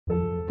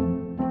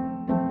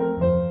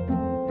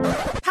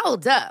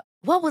Hold up.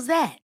 What was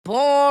that?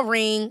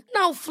 Boring.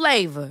 No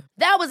flavor.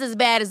 That was as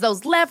bad as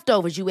those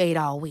leftovers you ate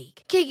all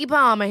week. Keke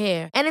Palmer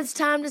here, and it's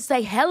time to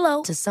say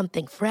hello to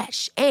something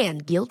fresh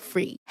and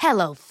guilt-free.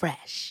 Hello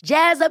Fresh.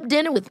 Jazz up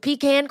dinner with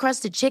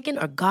pecan-crusted chicken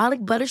or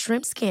garlic butter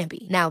shrimp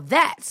scampi. Now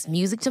that's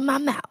music to my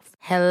mouth.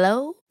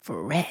 Hello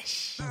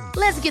Fresh.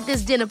 Let's get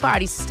this dinner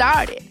party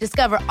started.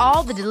 Discover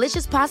all the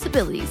delicious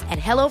possibilities at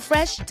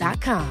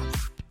hellofresh.com.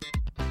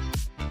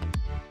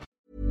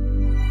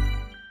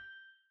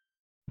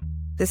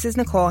 This is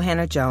Nicole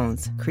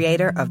Hannah-Jones,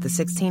 creator of the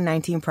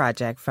 1619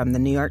 Project from the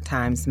New York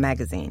Times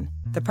Magazine.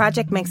 The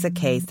project makes a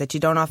case that you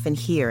don't often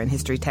hear in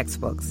history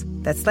textbooks,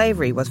 that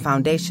slavery was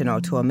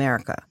foundational to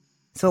America.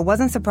 So it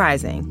wasn't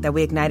surprising that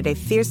we ignited a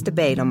fierce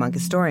debate among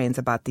historians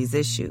about these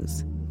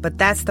issues. But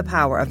that's the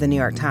power of the New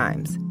York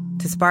Times,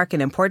 to spark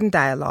an important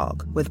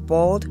dialogue with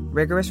bold,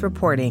 rigorous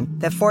reporting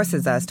that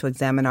forces us to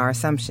examine our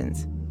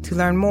assumptions. To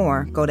learn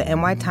more, go to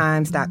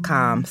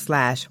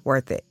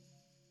nytimes.com/worthit.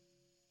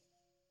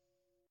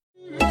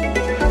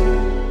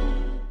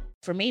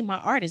 For me, my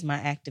art is my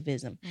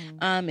activism.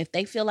 If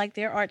they feel like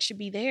their art should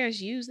be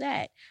theirs, use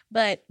that.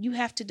 But you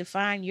have to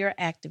define your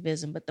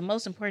activism. But the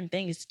most important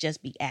thing is to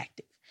just be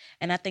active.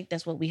 And I think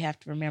that's what we have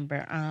to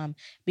remember.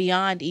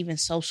 Beyond even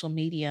social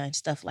media and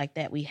stuff like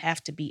that, we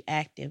have to be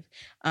active.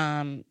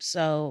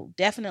 So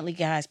definitely,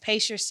 guys,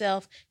 pace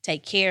yourself,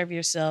 take care of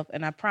yourself,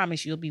 and I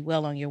promise you'll be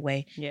well on your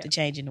way to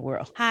changing the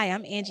world. Hi,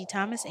 I'm Angie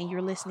Thomas, and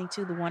you're listening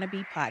to the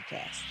Wannabe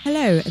Podcast.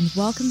 Hello, and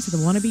welcome to the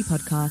Wannabe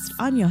Podcast.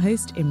 I'm your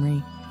host,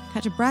 Imri.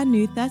 Catch a brand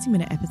new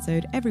 30-minute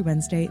episode every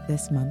Wednesday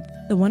this month.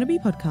 The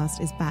Wannabe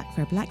Podcast is back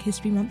for a Black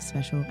History Month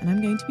special, and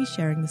I'm going to be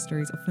sharing the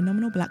stories of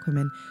phenomenal Black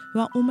women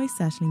who are almost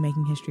certainly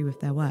making history with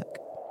their work.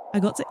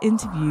 I got to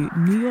interview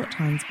New York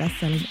Times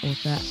bestselling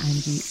author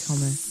Angie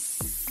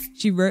Thomas.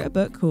 She wrote a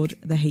book called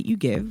The Hate U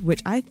Give,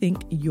 which I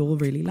think you'll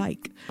really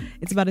like.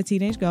 It's about a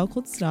teenage girl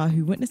called Star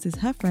who witnesses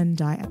her friend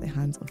die at the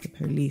hands of the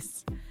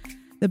police.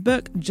 The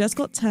book just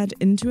got turned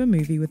into a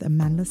movie with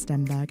Amandla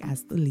Stenberg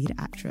as the lead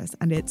actress,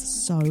 and it's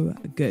so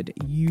good.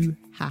 You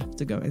have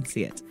to go and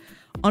see it.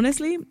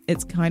 Honestly,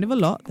 it's kind of a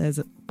lot. There's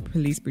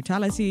police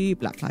brutality,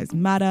 Black Lives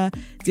Matter,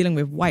 dealing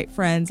with white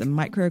friends and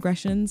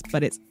microaggressions,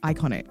 but it's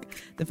iconic.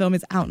 The film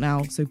is out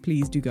now, so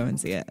please do go and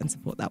see it and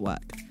support that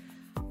work.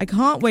 I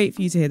can't wait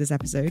for you to hear this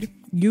episode.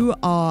 You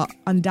are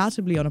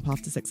undoubtedly on a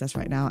path to success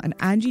right now, and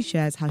Angie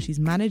shares how she's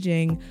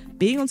managing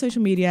being on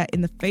social media in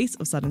the face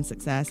of sudden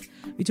success.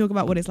 We talk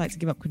about what it's like to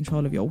give up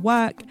control of your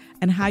work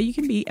and how you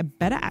can be a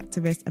better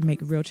activist and make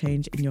real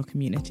change in your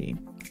community.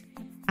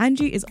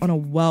 Angie is on a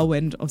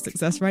whirlwind of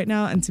success right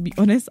now, and to be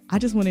honest, I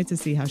just wanted to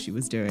see how she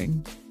was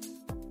doing.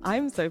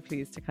 I'm so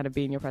pleased to kind of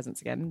be in your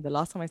presence again. The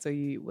last time I saw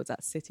you was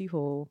at City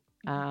Hall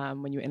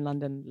when you were in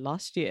London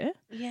last year.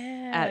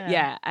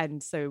 Yeah.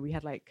 And so we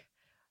had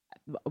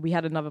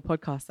another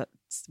podcast that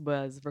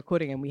was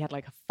recording, and we had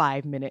like a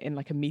 5-minute in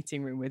like a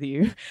meeting room with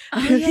you.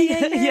 Oh,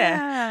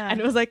 yeah. And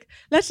it was like,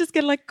 let's just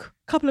get like a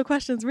couple of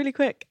questions really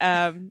quick.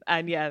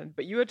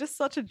 But you were just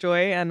such a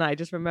joy. And I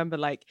just remember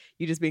like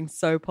you just being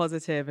so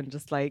positive and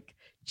just like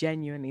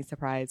genuinely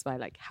surprised by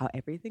like how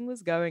everything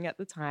was going at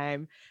the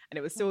time. And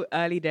it was still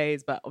early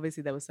days, but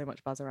obviously there was so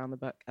much buzz around the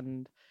book.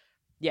 And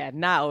yeah,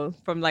 now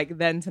from like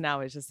then to now,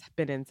 it's just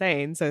been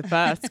insane. So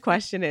first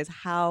question is,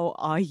 how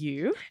are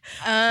you?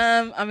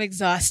 I'm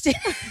exhausted,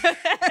 but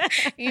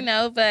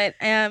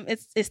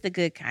it's the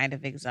good kind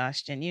of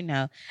exhaustion,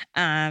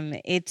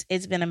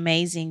 it's been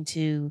amazing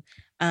to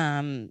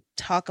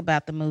talk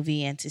about the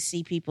movie and to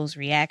see people's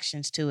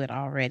reactions to it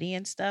already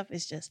and stuff.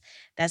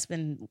 That's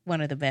been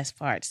one of the best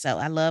parts. So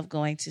I love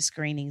going to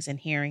screenings and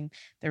hearing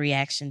the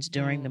reactions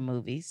during the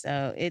movie.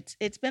 So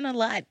it's been a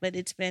lot, but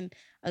it's been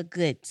a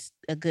good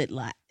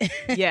lot.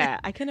 Yeah,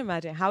 I can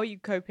imagine. How are you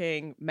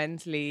coping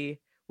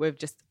mentally with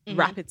just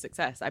rapid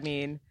success? I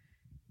mean,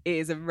 it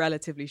is a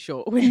relatively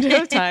short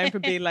window of time for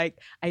being like,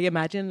 I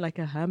imagine like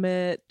a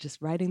hermit just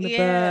writing the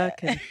book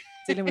and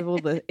dealing with all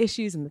the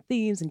issues and the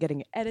themes and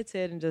getting it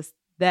edited, and just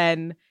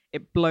then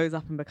it blows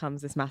up and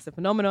becomes this massive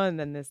phenomenon, and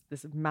then there's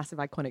this massive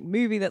iconic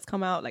movie that's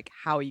come out. Like,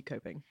 how are you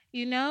coping?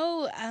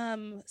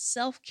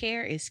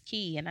 Self-care is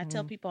key. And I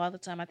tell people all the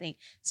time, I think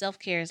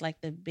self-care is like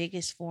the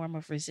biggest form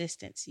of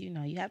resistance.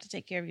 You have to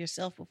take care of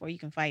yourself before you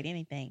can fight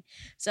anything.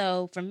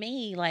 So for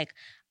me, like,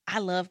 I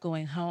love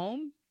going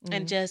home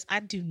and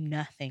I do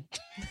nothing.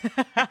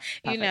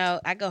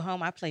 I go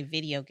home, I play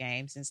video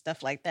games and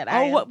stuff like that.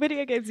 What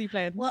video games are you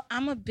playing? Well,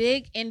 I'm a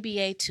big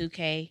NBA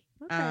 2K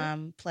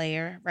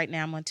player. Right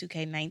now I'm on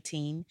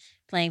 2K19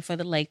 playing for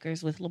the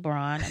Lakers with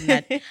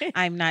LeBron.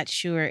 I'm not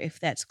sure if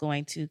that's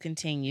going to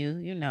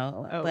continue,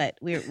 but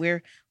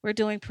we're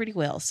doing pretty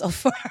well so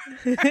far.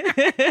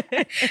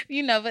 But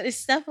it's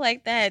stuff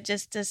like that,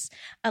 just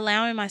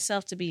allowing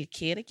myself to be a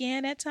kid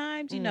again at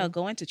times,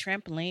 going to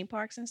trampoline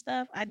parks and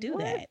stuff. I do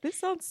that. This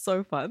sounds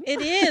so fun.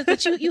 It is,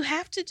 but you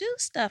have to do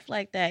stuff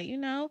like that,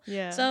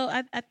 Yeah. So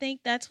I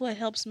think that's what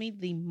helps me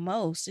the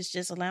most. Is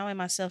just allowing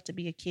myself to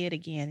be a kid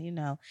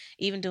again,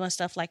 even doing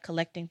stuff like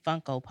collecting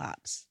Funko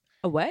Pops.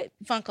 A what?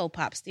 Funko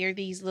Pops. They're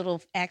these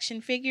little action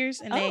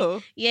figures, and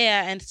Oh.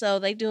 and so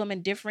they do them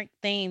in different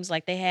themes.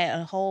 Like they had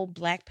a whole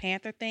Black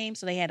Panther theme,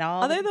 so they had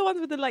all. Are they the ones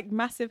with the like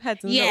massive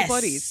heads and yes, little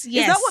bodies?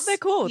 Yes, is that what they're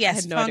called? Yes, I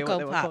had no Funko idea what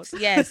they were Pops.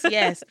 called. Yes,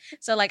 yes.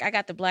 So like I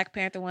got the Black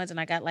Panther ones, and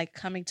I got like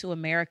Coming to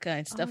America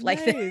and stuff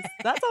like that.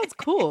 That sounds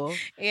cool.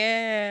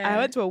 Yeah, I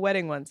went to a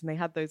wedding once, and they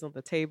had those on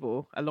the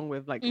table along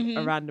with like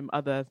a random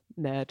other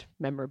nerd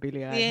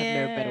memorabilia. I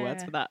have no better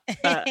words for that.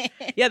 But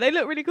yeah, they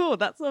look really cool.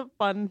 That's a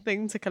fun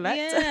thing to collect.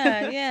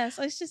 Yeah.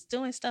 So it's just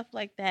doing stuff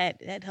like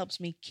that helps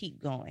me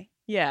keep going.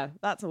 Yeah,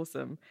 that's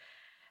awesome.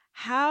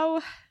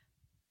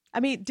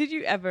 Did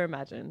you ever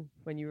imagine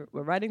when you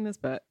were writing this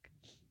book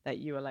that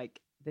you were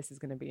like, this is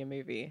going to be a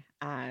movie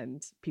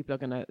and people are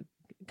going to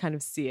kind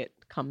of see it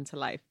come to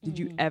life? Did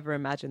you ever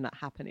imagine that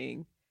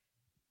happening?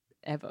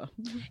 Ever?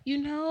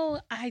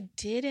 I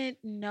didn't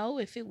know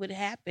if it would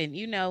happen.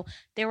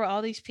 There were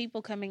all these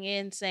people coming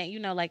in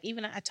saying, like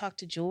even I talked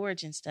to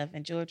George and stuff,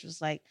 and George was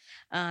like,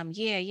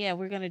 yeah,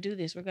 we're going to do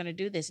this. We're going to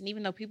do this. And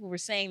even though people were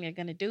saying they're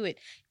going to do it,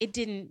 it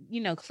didn't,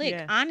 click.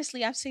 Yeah.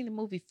 Honestly, I've seen the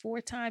movie 4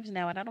 times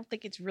now, and I don't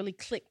think it's really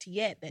clicked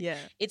yet that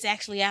it's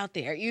actually out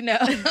there,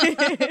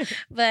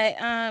 But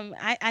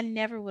I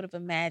never would have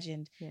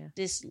imagined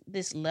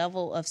this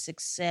level of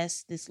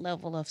success, this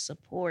level of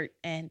support,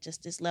 and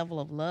just this level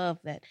of love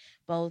that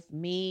both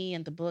me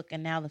and the book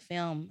and now the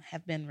film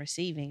have been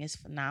receiving. Is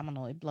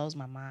phenomenal. It blows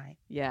my mind.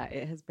 Yeah,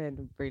 it has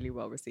been really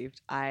well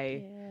received.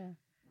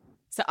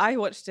 So I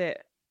watched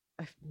it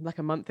like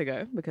a month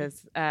ago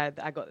because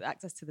I got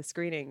access to the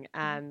screening,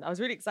 and I was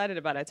really excited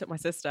about it. I took my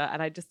sister,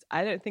 and I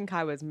don't think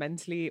I was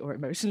mentally or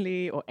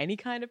emotionally or any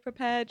kind of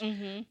prepared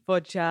for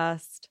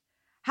just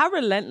how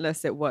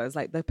relentless it was.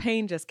 Like the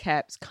pain just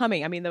kept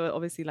coming. I mean, there were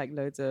obviously like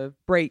loads of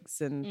breaks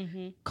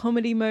and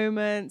comedy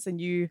moments, and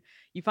you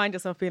find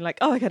yourself being like,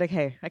 oh my God,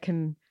 okay, I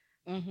can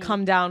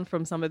come down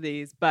from some of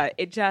these, but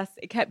it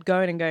kept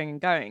going and going and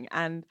going.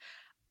 And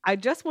I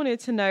just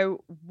wanted to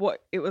know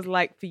what it was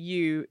like for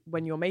you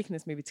when you're making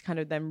this movie to kind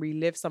of then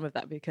relive some of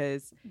that,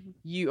 because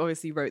you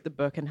obviously wrote the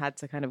book and had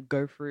to kind of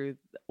go through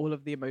all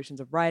of the emotions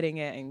of writing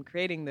it and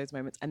creating those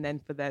moments, and then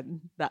for that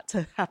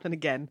to happen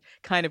again,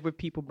 kind of with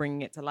people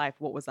bringing it to life.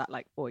 What was that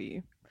like for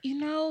you?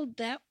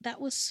 That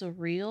was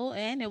surreal,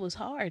 and it was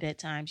hard at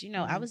times.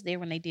 I was there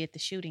when they did the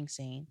shooting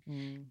scene,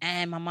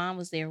 and my mom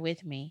was there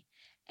with me.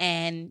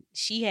 And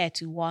she had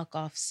to walk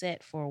off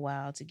set for a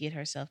while to get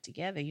herself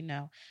together,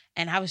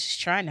 And I was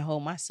just trying to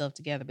hold myself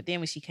together. But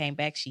then when she came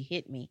back, she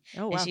hit me.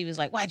 Oh, wow. And she was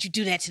like, why'd you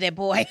do that to that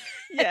boy?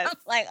 Yes. I was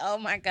like, oh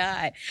my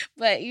God.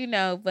 But,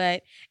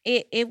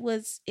 it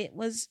was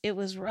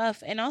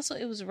rough. And also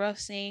it was rough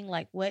seeing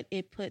like what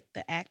it put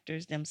the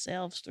actors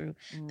themselves through.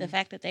 The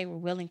fact that they were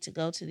willing to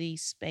go to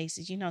these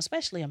spaces,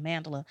 especially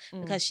Amandla,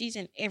 because she's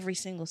in every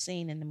single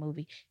scene in the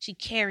movie. She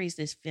carries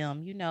this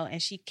film,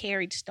 and she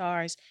carried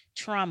Star's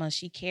trauma.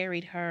 She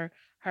carried her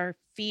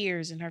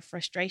fears and her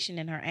frustration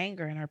and her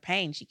anger and her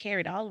pain. She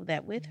carried all of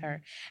that with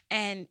her,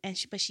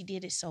 but she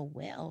did it so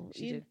well.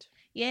 She did.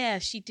 Yeah,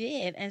 she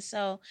did. And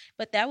so,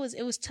 but it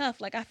was tough.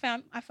 Like I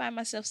find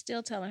myself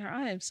still telling her,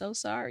 I am so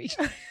sorry.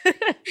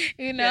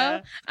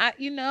 Yeah. I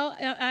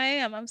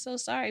am. I'm so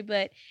sorry.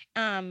 But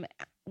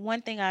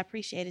one thing I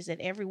appreciate is that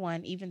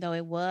everyone, even though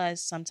it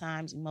was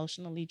sometimes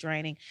emotionally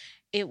draining,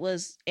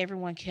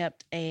 everyone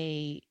kept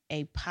a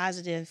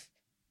positive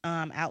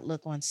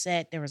outlook on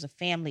set. There was a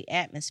family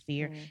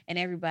atmosphere, and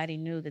everybody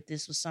knew that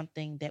this was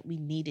something that we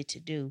needed to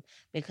do,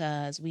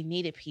 because we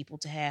needed people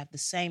to have the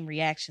same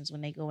reactions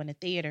when they go in the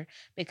theater.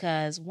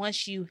 Because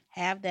once you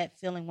have that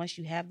feeling, once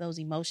you have those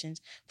emotions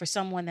for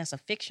someone that's a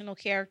fictional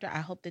character, I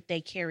hope that they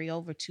carry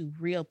over to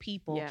real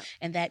people,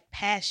 and that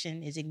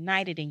passion is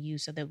ignited in you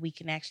so that we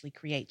can actually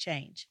create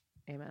change.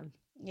 Amen.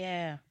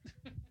 Yeah.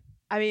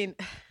 I mean,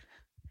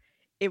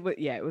 it was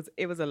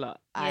a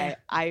lot. Yeah.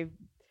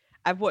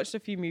 I've watched a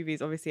few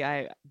movies.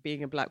 Obviously,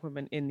 being a Black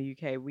woman in the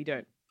UK, we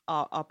don't.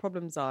 Our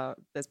problems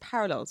there's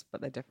parallels,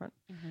 but they're different.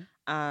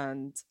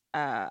 And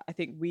I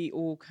think we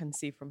all can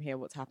see from here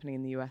what's happening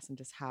in the US and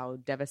just how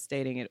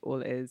devastating it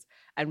all is.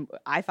 And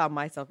I found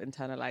myself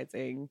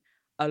internalizing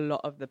a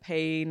lot of the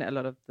pain, a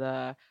lot of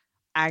the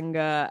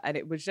anger, and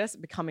it was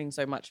just becoming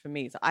so much for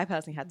me. So I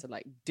personally had to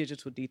like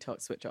digital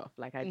detox, switch off.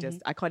 Like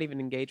I can't even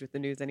engage with the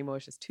news anymore.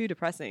 It's just too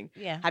depressing.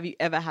 Yeah. Have you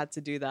ever had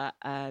to do that?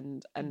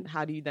 And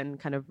how do you then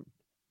kind of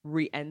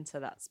re-enter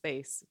that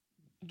space,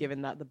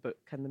 given that the book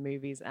and the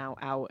movie's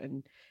out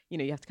and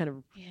you have to kind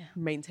of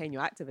maintain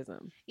your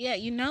activism? Yeah,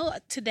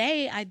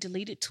 today I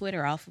deleted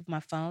Twitter off of my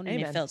phone. And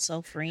it felt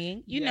so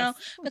freeing,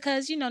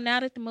 because now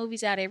that the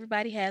movie's out,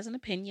 everybody has an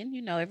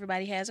opinion,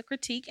 everybody has a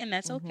critique, and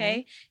that's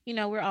okay. We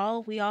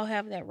all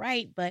have that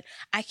right, but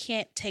I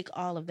can't take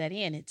all of that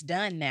in. It's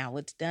done now.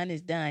 What's done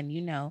is done,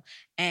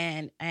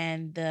 and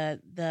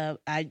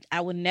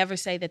I would never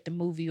say that the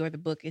movie or the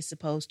book is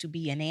supposed to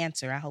be an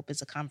answer. I hope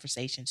it's a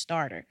conversation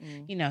starter.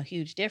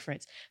 Huge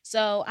difference.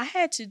 So I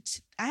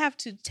have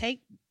to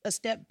take a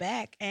step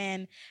back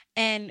and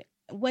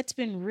what's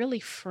been really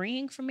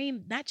freeing for me,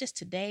 not just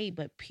today,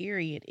 but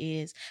period,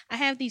 is I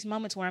have these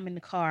moments where I'm in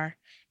the car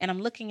and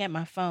I'm looking at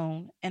my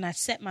phone and I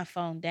set my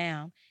phone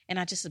down and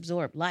I just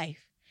absorb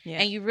life. Yeah.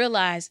 And you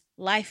realize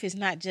life is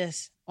not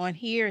just on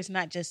here, it's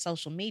not just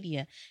social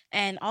media.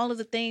 And all of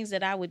the things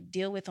that I would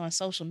deal with on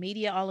social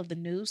media, all of the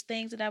news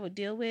things that I would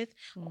deal with,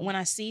 when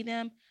I see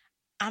them,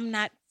 I'm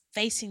not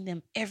facing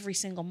them every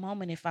single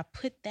moment if I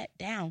put that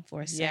down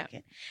for a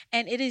second.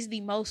 And it is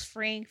the most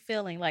freeing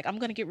feeling. Like, I'm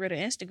going to get rid of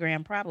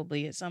Instagram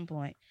probably at some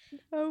point.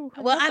 Oh,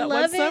 well, I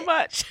love it so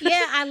much.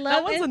 Yeah, I love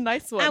it. That was a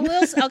nice one.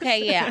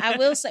 I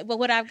will say, but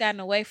what I've gotten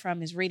away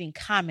from is reading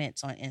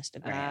comments on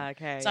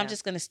Instagram. So I'm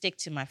just going to stick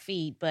to my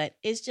feed. But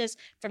it's just,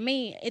 for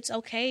me, it's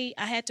okay.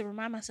 I had to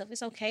remind myself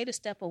it's okay to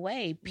step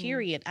away,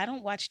 period. I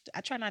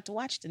try not to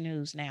watch the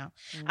news now.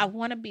 I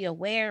want to be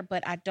aware,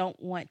 but I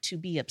don't want to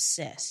be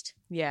obsessed.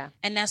 Yeah.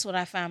 And that's what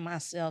I find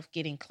myself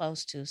getting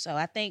close to. So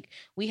I think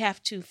we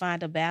have to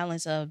find a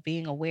balance of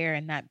being aware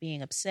and not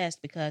being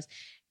obsessed, because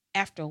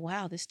after a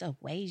while, this stuff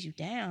weighs you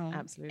down.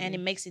 Absolutely. And it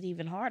makes it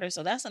even harder.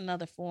 So that's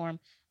another form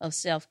of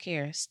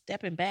self-care.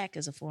 Stepping back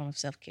is a form of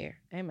self-care.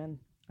 Amen.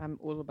 I'm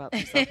all about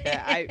the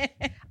self-care.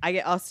 I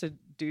get asked to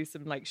do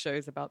some like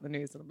shows about the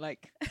news and I'm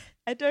like,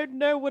 I don't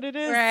know what it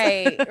is.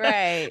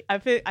 Right. I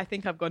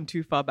think I've gone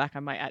too far back. I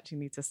might actually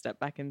need to step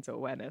back into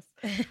awareness.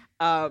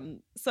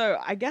 So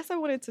I guess I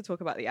wanted to talk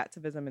about the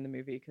activism in the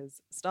movie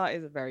because Star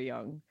is very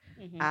young.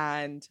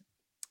 And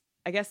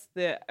I guess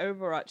the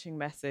overarching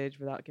message,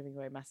 without giving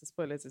away massive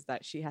spoilers, is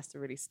that she has to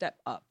really step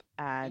up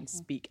and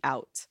speak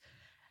out.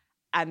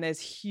 And there's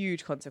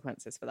huge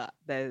consequences for that.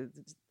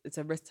 It's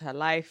a risk to her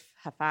life,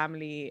 her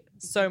family.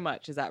 So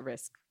much is at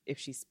risk if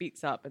she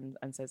speaks up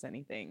and says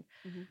anything.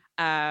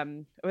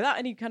 Without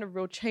any kind of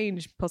real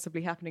change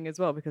possibly happening as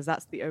well, because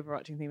that's the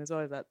overarching theme as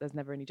well, is that there's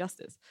never any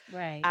justice.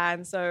 Right.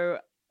 And so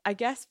I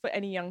guess for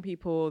any young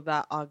people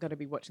that are going to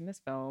be watching this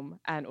film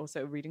and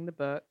also reading the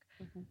book,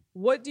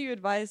 what do you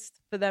advise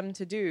for them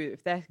to do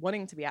if they're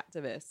wanting to be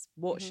activists?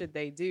 What should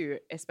they do,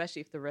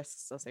 especially if the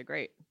risks are so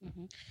great?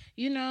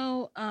 You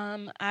know,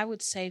 I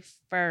would say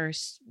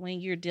first, when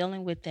you're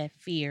dealing with that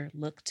fear,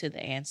 look to the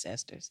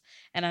ancestors.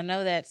 And I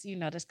know that's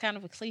kind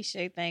of a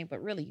cliche thing,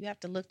 but really you have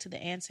to look to the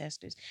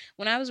ancestors.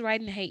 When I was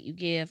writing The Hate U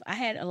Give, I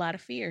had a lot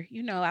of fear.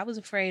 I was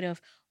afraid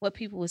of what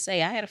people would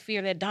say. I had a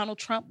fear that Donald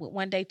Trump would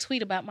one day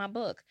tweet about my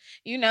book.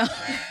 I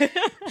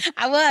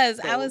was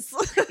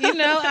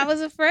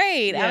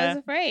afraid. I was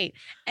afraid.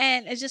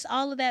 And it's just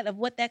all of that, of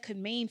what that could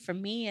mean for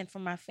me and for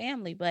my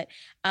family. But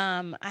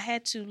I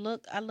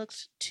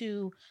looked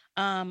to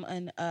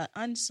an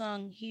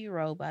unsung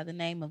hero by the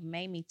name of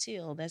Mamie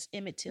Till. That's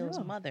Emmett Till's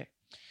mother.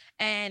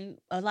 And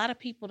a lot of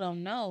people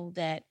don't know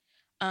that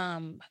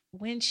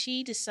when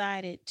she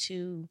decided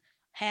to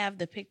have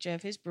the picture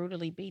of his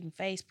brutally beaten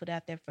face put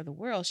out there for the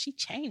world, she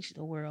changed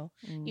the world.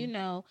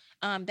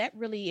 That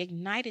really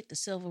ignited the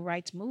civil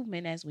rights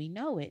movement as we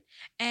know it.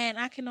 And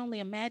I can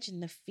only imagine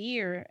the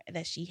fear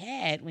that she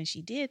had when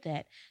she did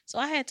that. So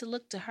I had to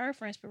look to her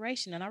for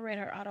inspiration, and I read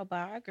her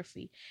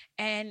autobiography.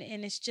 And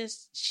it's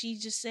just, she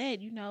just said,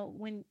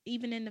 when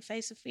even in the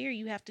face of fear,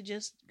 you have to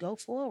just go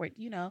forward,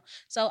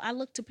 So I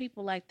look to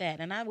people like that.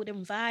 And I would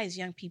advise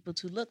young people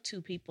to look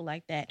to people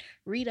like that,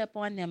 read up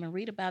on them and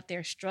read about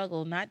their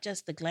struggle, not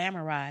just the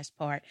glamorized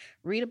part.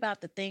 Read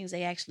about the things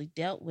they actually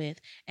dealt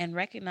with and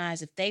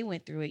recognize if they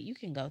went through it, you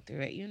can go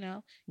through it, you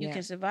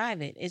can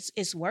survive it.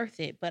 It's worth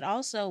it. But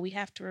also we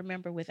have to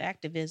remember with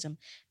activism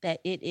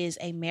that it is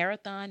a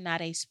marathon, not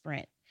a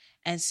sprint.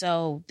 And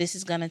so this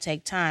is going to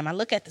take time. I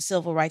look at the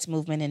civil rights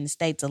movement in the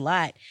States a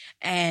lot,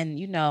 and,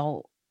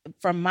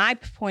 from my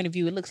point of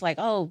view, it looks like,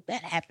 oh,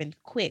 that happened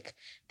quick.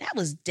 That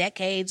was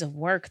decades of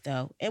work,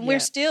 though. And we're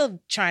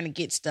still trying to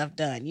get stuff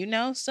done,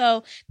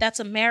 So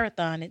that's a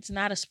marathon. It's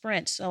not a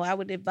sprint. So I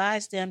would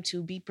advise them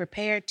to be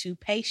prepared to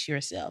pace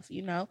yourself,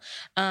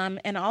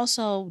 and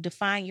also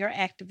define your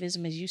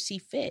activism as you see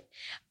fit.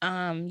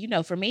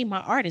 For me,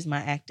 my art is my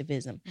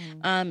activism.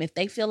 If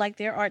they feel like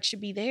their art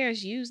should be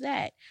theirs, use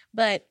that.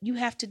 But you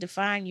have to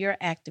define your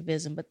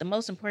activism. But the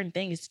most important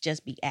thing is to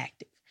just be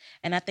active.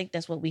 And I think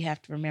that's what we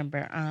have to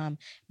remember.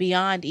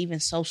 Beyond even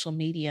social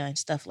media and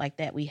stuff like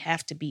that, we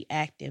have to be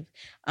active.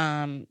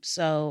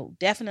 So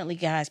definitely,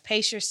 guys,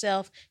 pace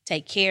yourself,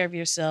 take care of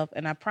yourself,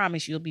 and I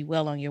promise you'll be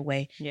well on your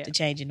way to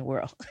changing the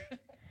world.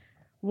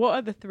 What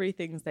are the 3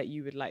 things that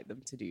you would like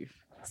them to do?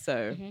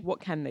 So what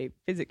can they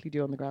physically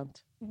do on the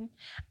ground?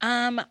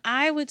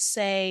 I would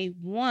say,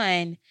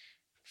 1,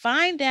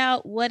 find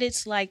out what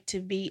it's like to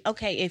be,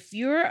 okay, if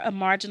you're a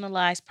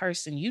marginalized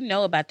person,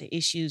 about the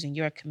issues in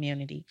your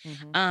community.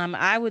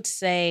 I would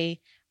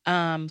say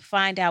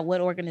find out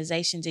what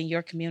organizations in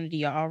your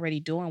community are already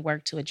doing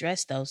work to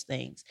address those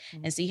things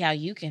and see how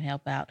you can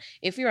help out.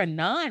 If you're a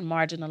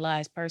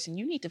non-marginalized person,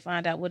 you need to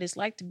find out what it's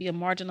like to be a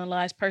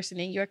marginalized person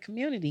in your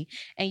community.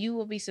 And you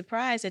will be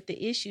surprised at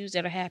the issues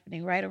that are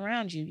happening right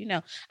around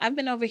you. I've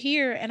been over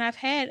here and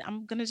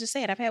I'm going to just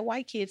say it. I've had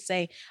white kids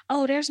say,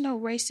 oh, there's no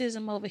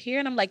racism over here.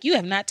 And I'm like, you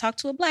have not talked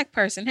to a black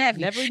person, have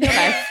you? Never in your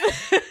life.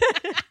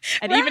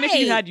 And even if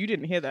you had, you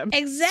didn't hear them.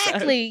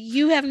 Exactly.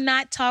 So. You've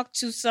not talked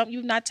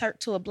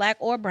to a Black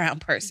or brown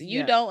person.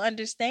 You don't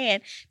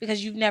understand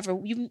because you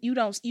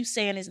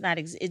saying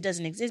it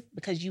doesn't exist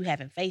because you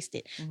haven't faced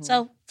it. Mm-hmm.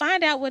 So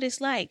find out what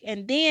it's like.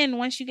 And then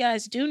once you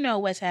guys do know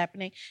what's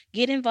happening,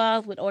 get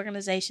involved with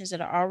organizations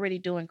that are already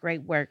doing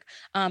great work.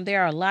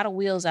 There are a lot of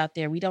wheels out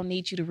there. We don't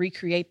need you to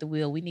recreate the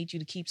wheel. We need you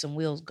to keep some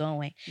wheels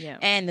going. Yeah.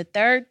 And the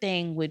third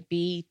thing would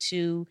be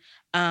to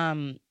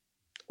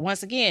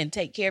once again,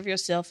 take care of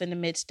yourself in the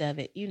midst of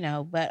it,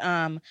 but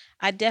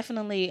I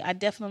definitely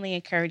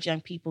encourage young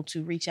people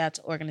to reach out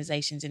to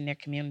organizations in their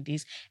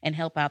communities and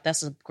help out.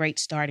 That's a great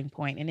starting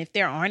point. And if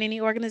there aren't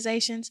any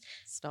organizations,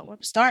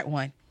 start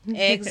one.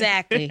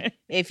 Exactly.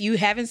 If you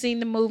haven't seen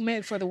the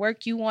movement for the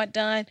work you want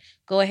done,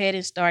 go ahead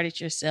and start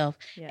it yourself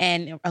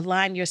and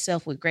align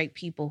yourself with great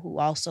people who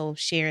also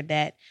share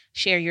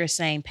your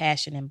same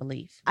passion and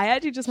belief. I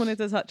actually just wanted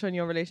to touch on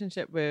your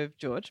relationship with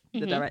George,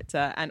 the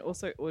director, and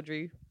also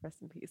Audrey, rest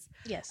in peace,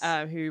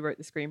 who wrote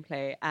the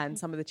screenplay, and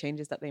some of the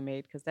changes that they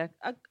made, because there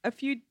are a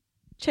few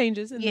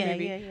changes in the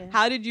movie. Yeah.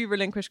 How did you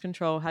relinquish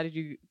control? How did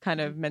you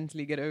kind of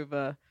mentally get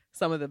over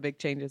some of the big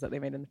changes that they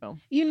made in the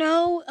film?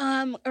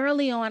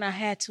 Early on, I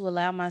had to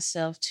allow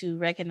myself to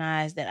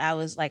recognize that I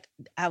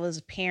was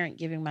a parent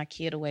giving my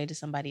kid away to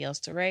somebody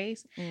else to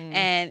raise.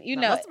 And, that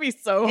must be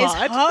so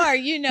hard. It's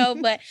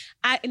hard, but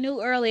I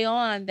knew early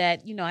on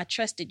that, I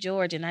trusted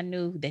George and I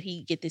knew that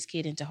he'd get this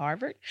kid into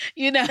Harvard,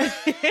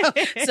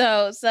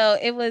 So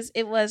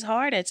it was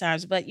hard at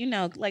times, but,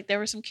 there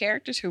were some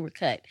characters who were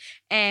cut.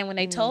 And when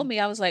they told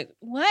me, I was like,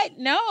 what?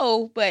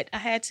 No. But I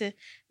had to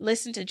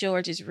listen to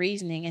George's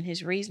reasoning, and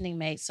his reasoning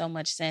made so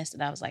much sense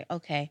that I was like,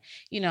 okay,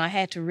 I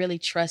had to really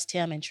trust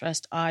him and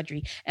trust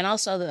Audrey. And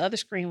also the other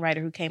screenwriter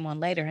who came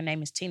on later, her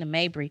name is Tina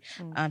Mabry.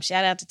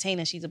 Shout out to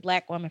Tina. She's a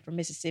Black woman from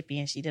Mississippi,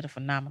 and she did a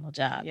phenomenal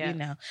job,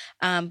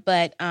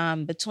 But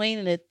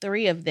between the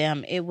three of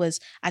them,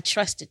 I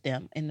trusted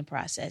them in the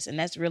process, and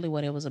that's really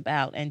what it was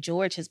about. And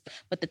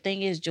but the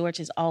thing is, George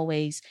has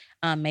always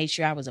made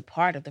sure I was a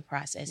part of the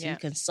process. He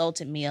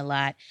consulted me a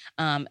lot.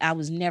 I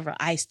was never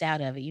iced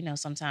out of it.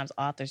 Sometimes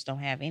authors don't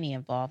have any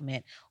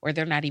involvement, or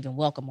they're not even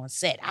welcome on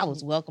set. I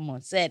was welcome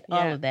on set,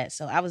 all of that.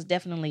 So I was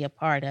definitely a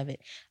part of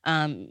it.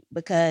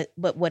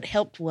 But what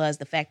helped was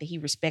the fact that he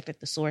respected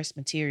the source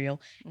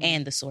material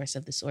and the source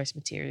of the source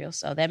material.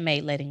 So that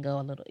made letting go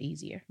a little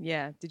easier.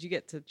 Yeah. Did you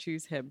get to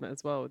choose him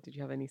as well? Did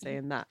you have any say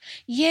in that?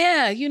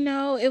 Yeah.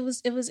 It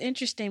was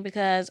interesting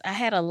because I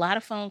had a lot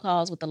of phone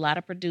calls with a lot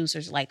of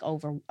producers, like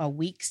over a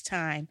week's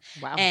time.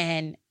 Wow.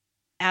 And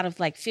out of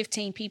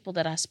 15 people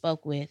that I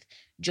spoke with,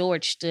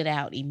 George stood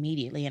out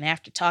immediately. And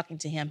after talking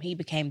to him, he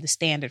became the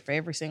standard for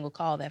every single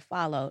call that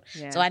followed.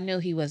 Yeah. So I knew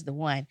he was the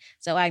one.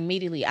 So I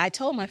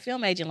told my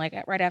film agent,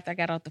 right after I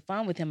got off the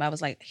phone with him, I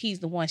was like, he's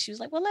the one. She was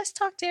like, well, let's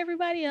talk to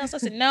everybody else. I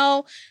said,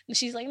 no. And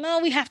she's like, no,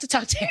 we have to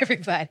talk to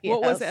everybody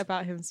else. What was it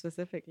about him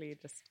specifically?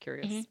 Just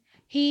curious. Mm-hmm.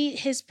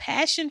 His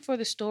passion for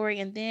the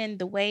story, and then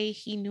the way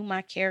he knew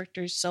my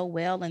characters so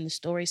well and the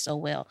story so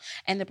well,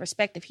 and the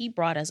perspective he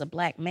brought as a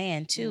Black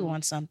man too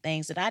on some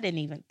things that I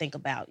didn't even think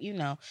about,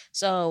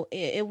 So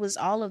it was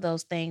all of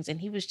those things, and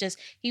he was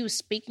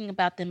speaking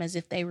about them as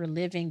if they were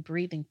living,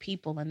 breathing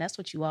people, and that's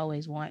what you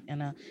always want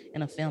in a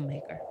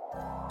filmmaker.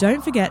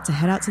 Don't forget to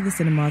head out to the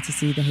cinema to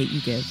see The Hate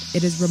U Give.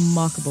 It is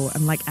remarkable,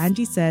 and like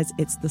Angie says,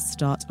 it's the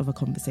start of a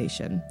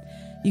conversation.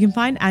 You can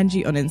find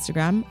Angie on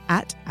Instagram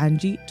at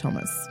Angie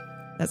Thomas.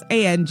 That's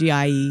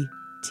ANGIETHOMAS.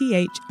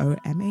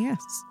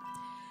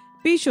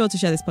 Be sure to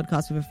share this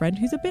podcast with a friend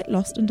who's a bit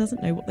lost and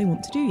doesn't know what they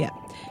want to do yet.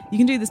 You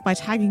can do this by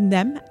tagging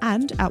them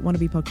and at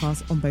Wannabe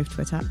Podcast on both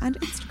Twitter and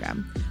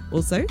Instagram.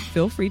 Also,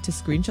 feel free to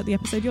screenshot the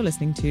episode you're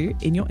listening to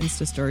in your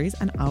Insta stories,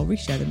 and I'll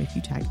reshare them if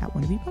you tag at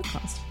Wannabe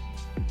Podcast.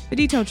 For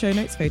detailed show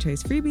notes,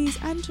 photos, freebies,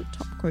 and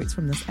top quotes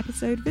from this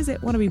episode,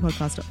 visit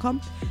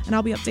wannabepodcast.com, and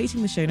I'll be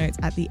updating the show notes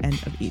at the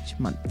end of each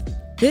month.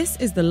 This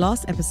is the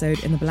last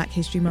episode in the Black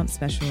History Month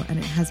special, and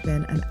it has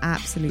been an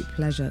absolute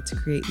pleasure to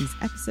create these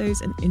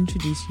episodes and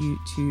introduce you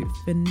to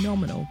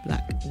phenomenal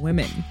Black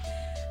women.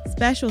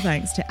 Special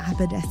thanks to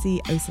Abadesi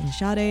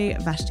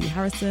Osunshade, Vashti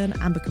Harrison,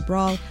 Amber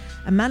Cabral,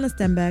 Amanda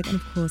Stenberg, and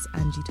of course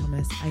Angie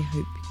Thomas. I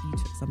hope you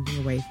took something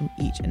away from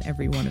each and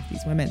every one of these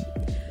women.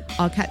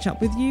 I'll catch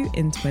up with you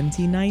in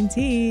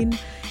 2019.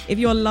 If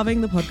you're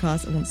loving the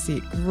podcast and want to see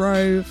it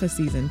grow for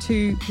season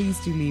 2, please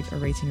do leave a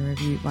rating and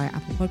review via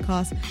Apple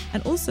Podcasts.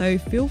 And also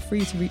feel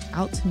free to reach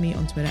out to me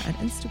on Twitter and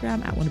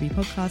Instagram at Wannabe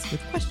Podcast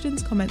with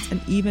questions, comments,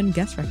 and even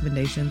guest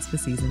recommendations for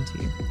season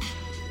 2.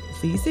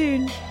 See you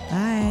soon.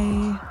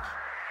 Bye.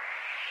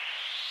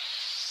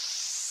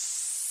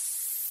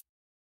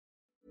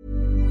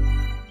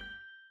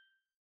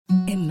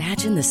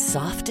 Imagine the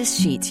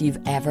softest sheets you've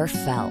ever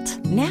felt.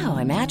 Now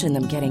imagine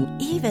them getting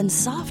even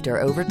softer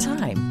over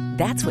time.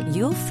 That's what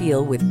you'll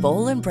feel with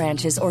Boll &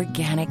 Branch's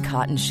organic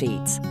cotton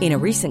sheets. In a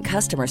recent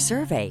customer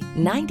survey,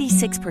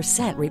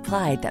 96%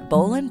 replied that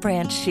Boll &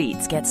 Branch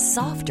sheets get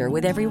softer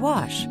with every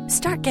wash.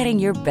 Start getting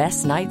your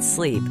best night's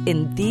sleep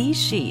in these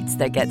sheets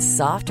that get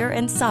softer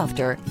and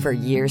softer for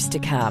years to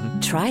come.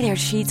 Try their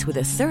sheets with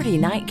a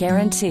 30-night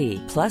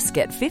guarantee. Plus,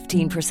 get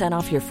 15%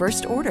 off your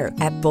first order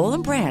at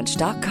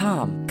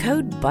bollandbranch.com.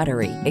 Code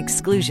BUTTERY.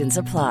 Exclusions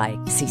apply.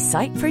 See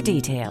site for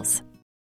details.